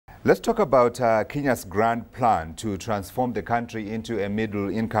Let's talk about Kenya's grand plan to transform the country into a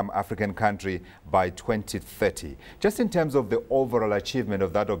middle-income African country by 2030. Just in terms of the overall achievement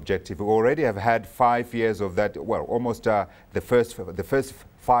of that objective, we already have had 5 years of that, well, almost the first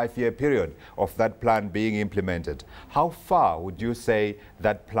 5-year period of that plan being implemented. How far would you say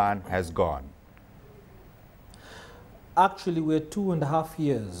that plan has gone? Actually, we're 2.5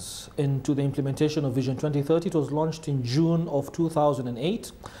 years into the implementation of Vision 2030. It was launched in June of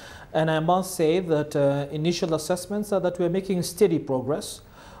 2008. And I must say that initial assessments are that we're making steady progress.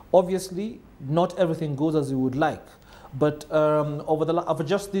 Obviously, not everything goes as we would like. But over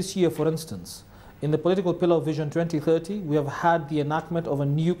just this year, for instance, in the political pillar of Vision 2030, we have had the enactment of a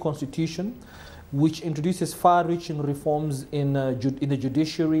new constitution which introduces far-reaching reforms in the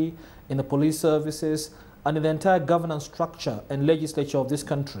judiciary, in the police services, and in the entire governance structure and legislature of this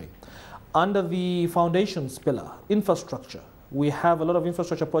country. Under the foundations pillar, infrastructure, we have a lot of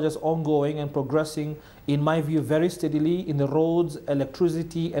infrastructure projects ongoing and progressing, in my view, very steadily in the roads,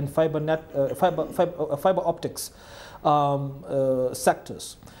 electricity, and fiber optics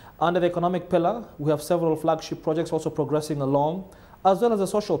sectors. Under the economic pillar, we have several flagship projects also progressing along, as well as the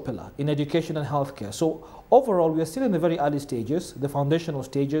social pillar in education and healthcare. So overall, we are still in the very early stages, the foundational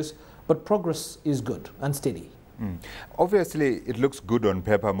stages, but progress is good and steady. Obviously, it looks good on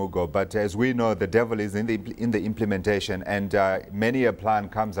paper, Mugo, but as we know, the devil is in the implementation, and many a plan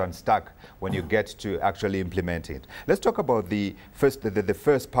comes unstuck when you get to actually implement it. Let's talk about the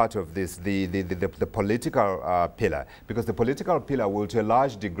first part of this, the political pillar, because the political pillar will, to a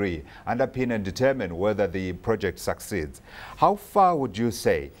large degree, underpin and determine whether the project succeeds. How far would you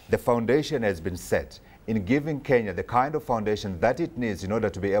say the foundation has been set in giving Kenya the kind of foundation that it needs in order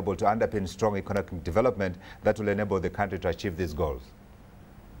to be able to underpin strong economic development that will enable the country to achieve these goals?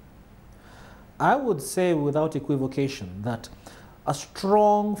 I would say without equivocation that a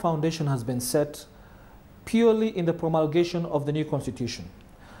strong foundation has been set purely in the promulgation of the new constitution.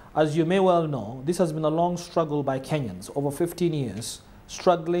 As you may well know, this has been a long struggle by Kenyans over 15 years,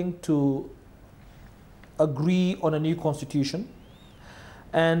 struggling to agree on a new constitution.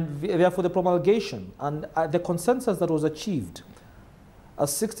 And therefore the promulgation and the consensus that was achieved, a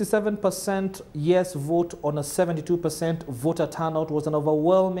 67% yes vote on a 72% voter turnout, was an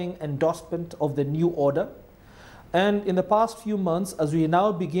overwhelming endorsement of the new order. And in the past few months, as we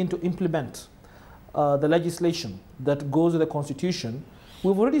now begin to implement the legislation that goes with the constitution,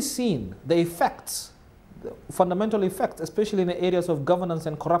 we've already seen the effects, the fundamental effects, especially in the areas of governance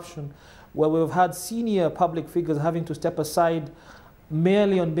and corruption, where we've had senior public figures having to step aside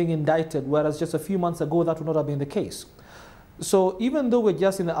merely on being indicted, whereas just a few months ago that would not have been the case. So even though we're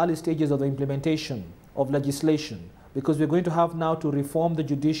just in the early stages of the implementation of legislation, because we're going to have now to reform the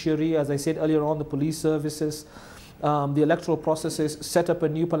judiciary, as I said earlier on, the police services, the electoral processes, set up a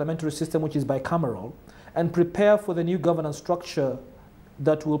new parliamentary system which is bicameral, and prepare for the new governance structure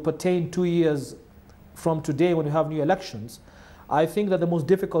that will pertain 2 years from today when we have new elections, I think that the most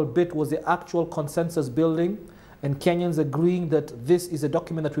difficult bit was the actual consensus building and Kenyans agreeing that this is a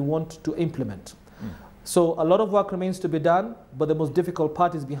document that we want to implement. So a lot of work remains to be done, but the most difficult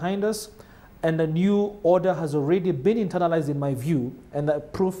part is behind us, and the new order has already been internalized in my view, and the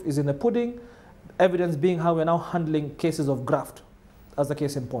proof is in the pudding, evidence being how we're now handling cases of graft as a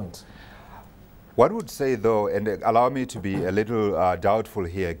case in point. One would say, though, and allow me to be a little doubtful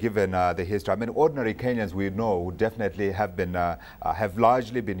here, given the history. I mean, ordinary Kenyans, we know, would definitely have been, have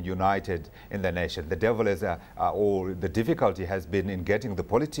largely been united in the nation. The devil is, or the difficulty has been in getting the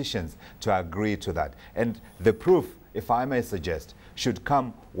politicians to agree to that. And the proof, if I may suggest, should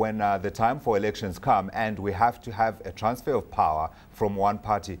come when the time for elections come and we have to have a transfer of power from one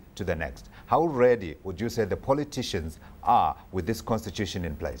party to the next. How ready would you say the politicians are with this constitution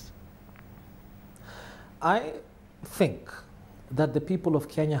in place? I think that the people of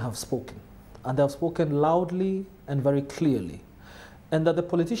Kenya have spoken, and they have spoken loudly and very clearly, and that the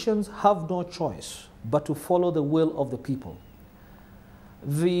politicians have no choice but to follow the will of the people.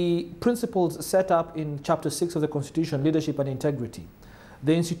 The principles set up in Chapter 6 of the Constitution, leadership and integrity,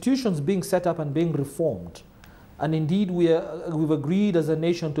 the institutions being set up and being reformed, and indeed we've agreed as a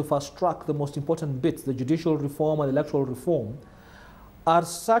nation to fast-track the most important bits, the judicial reform and electoral reform, are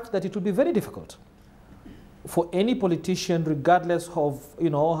such that it will be very difficult for any politician, regardless of,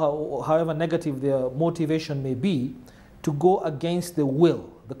 however negative their motivation may be, to go against the will,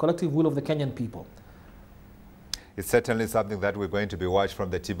 the collective will of the Kenyan people. It's certainly something that we're going to be watched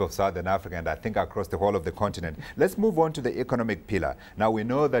from the tip of Southern Africa and I think across the whole of the continent. Let's move on to the economic pillar. Now, we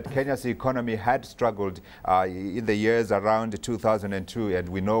know that Kenya's economy had struggled in the years around 2002, and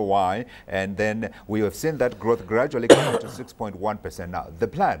we know why. And then we have seen that growth gradually come to 6.1%. Now, the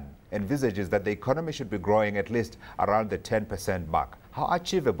plan envisages that the economy should be growing at least around the 10% mark. How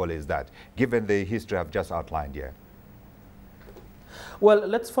achievable is that, given the history I've just outlined here? Well,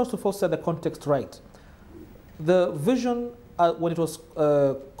 let's first of all set the context right. The vision, when it was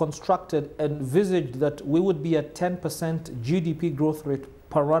constructed, envisaged that we would be at 10% GDP growth rate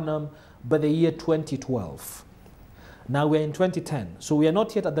per annum by the year 2012. Now we're in 2010, so we are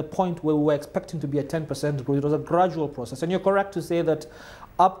not yet at the point where we were expecting to be at 10% growth. It was a gradual process, and you're correct to say that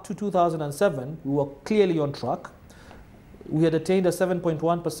up to 2007, we were clearly on track. We had attained a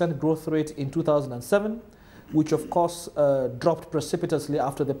 7.1% growth rate in 2007, which of course dropped precipitously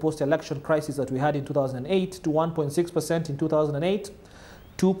after the post-election crisis that we had in 2008 to 1.6% in 2008,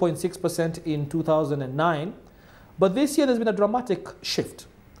 2.6% in 2009. But this year there's been a dramatic shift.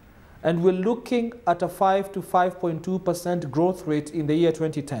 And we're looking at a 5 to 5.2% growth rate in the year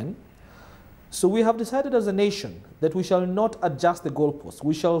 2010. So we have decided as a nation that we shall not adjust the goalposts.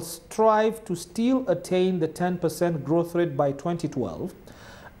 We shall strive to still attain the 10% growth rate by 2012.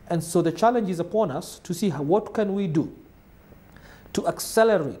 And so the challenge is upon us to see what can we do to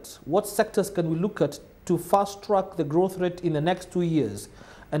accelerate, what sectors can we look at to fast track the growth rate in the next 2 years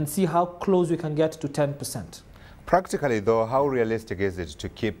and see how close we can get to 10%. Practically, though, how realistic is it to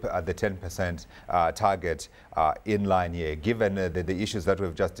keep the 10% target in line here, given the issues that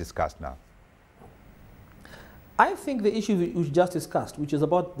we've just discussed now? I think the issue we just discussed, which is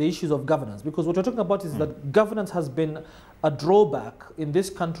about the issues of governance, because what we're talking about is that governance has been a drawback in this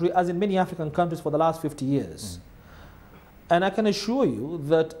country, as in many African countries, for the last 50 years. And I can assure you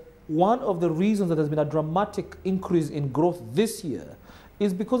that one of the reasons that there's been a dramatic increase in growth this year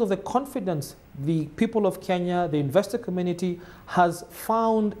is because of the confidence the people of Kenya, the investor community, has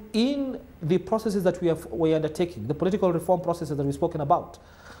found in the processes that we're undertaking, the political reform processes that we've spoken about.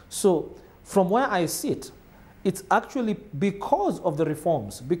 So from where I sit, it's actually because of the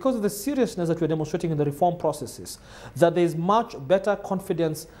reforms, because of the seriousness that we're demonstrating in the reform processes, that there's much better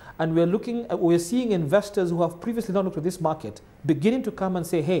confidence, and we're seeing investors who have previously not looked at this market beginning to come and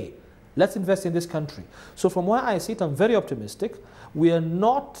say, hey, let's invest in this country. So from where I sit, I'm very optimistic. We are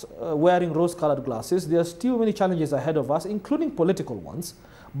not wearing rose-colored glasses. There are still many challenges ahead of us, including political ones.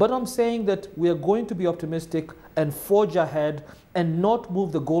 But I'm saying that we are going to be optimistic and forge ahead and not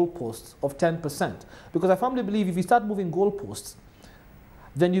move the goalposts of 10%. Because I firmly believe if you start moving goalposts,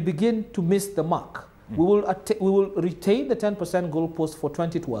 then you begin to miss the mark. We will retain the 10% goalpost for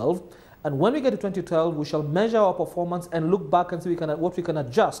 2012. And when we get to 2012, we shall measure our performance and look back and see what we can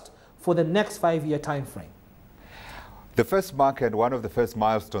adjust for the next 5-year time frame. The first mark and one of the first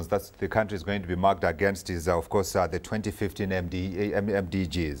milestones that the country is going to be marked against is, of course, the 2015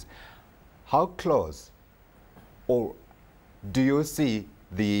 MDGs. How close, or do you see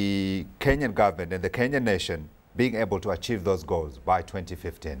the Kenyan government and the Kenyan nation being able to achieve those goals by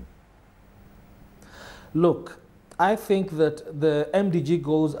 2015? Look, I think that the MDG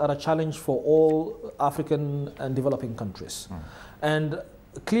goals are a challenge for all African and developing countries. And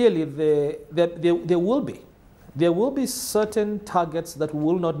clearly, there will be certain targets that we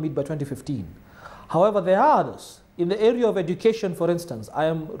will not meet by 2015. However, there are others. In the area of education, for instance, I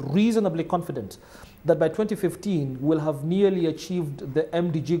am reasonably confident that by 2015, we'll have nearly achieved the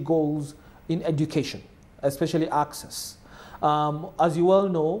MDG goals in education, especially access. As you well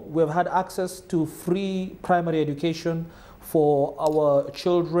know, we've had access to free primary education for our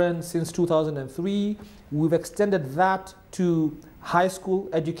children since 2003. We've extended that to high school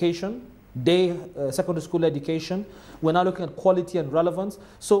education, secondary school education. We're now looking at quality and relevance.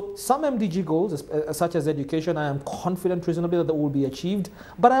 So some MDG goals, such as education, I am confident reasonably that will be achieved.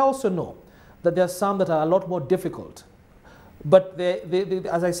 But I also know that there are some that are a lot more difficult. But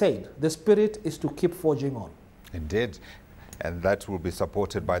as I said, the spirit is to keep forging on. Indeed. And that will be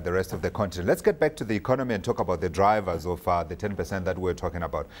supported by the rest of the continent. Let's get back to the economy and talk about the drivers of the 10% that we're talking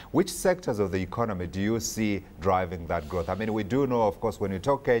about. Which sectors of the economy do you see driving that growth? I mean, we do know, of course, when we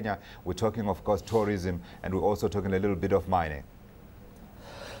talk Kenya, we're talking, of course, tourism, and we're also talking a little bit of mining.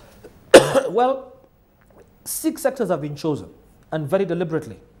 Well, 6 sectors have been chosen, and very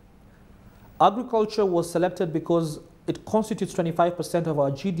deliberately. Agriculture was selected because it constitutes 25% of our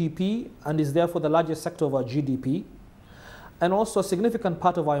GDP and is therefore the largest sector of our GDP, and also a significant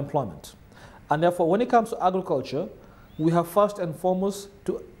part of our employment. And therefore, when it comes to agriculture, we have first and foremost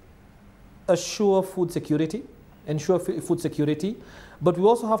to ensure food security, but we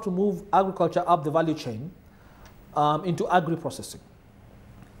also have to move agriculture up the value chain into agri-processing.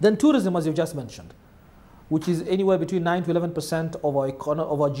 Then tourism, as you've just mentioned, which is anywhere between 9 to 11% of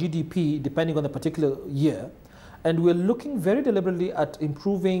our GDP, depending on the particular year. And we're looking very deliberately at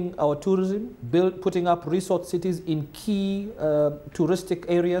improving our tourism, putting up resort cities in key touristic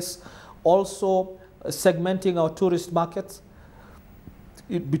areas, also segmenting our tourist markets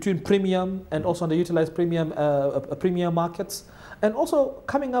between premium and also underutilized premium markets, and also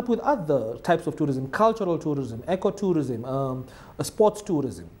coming up with other types of tourism, cultural tourism, ecotourism, sports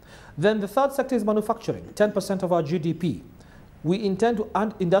tourism. Then the third sector is manufacturing, 10% of our GDP. We intend to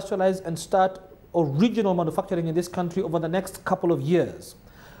industrialize and start original manufacturing in this country over the next couple of years.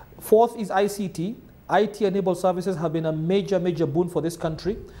 Fourth is ICT. IT-enabled services have been a major boon for this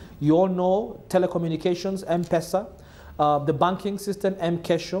country. You all know telecommunications, M-Pesa, the banking system,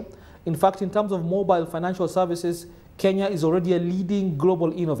 M-Kesho. In fact, in terms of mobile financial services, Kenya is already a leading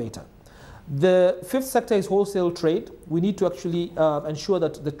global innovator. The fifth sector is wholesale trade. We need to actually ensure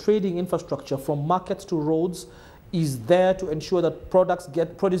that the trading infrastructure from markets to roads is there to ensure that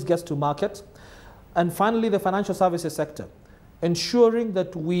produce gets to market. And finally, the financial services sector, ensuring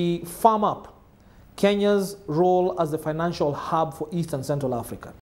that we farm up Kenya's role as the financial hub for East and Central Africa.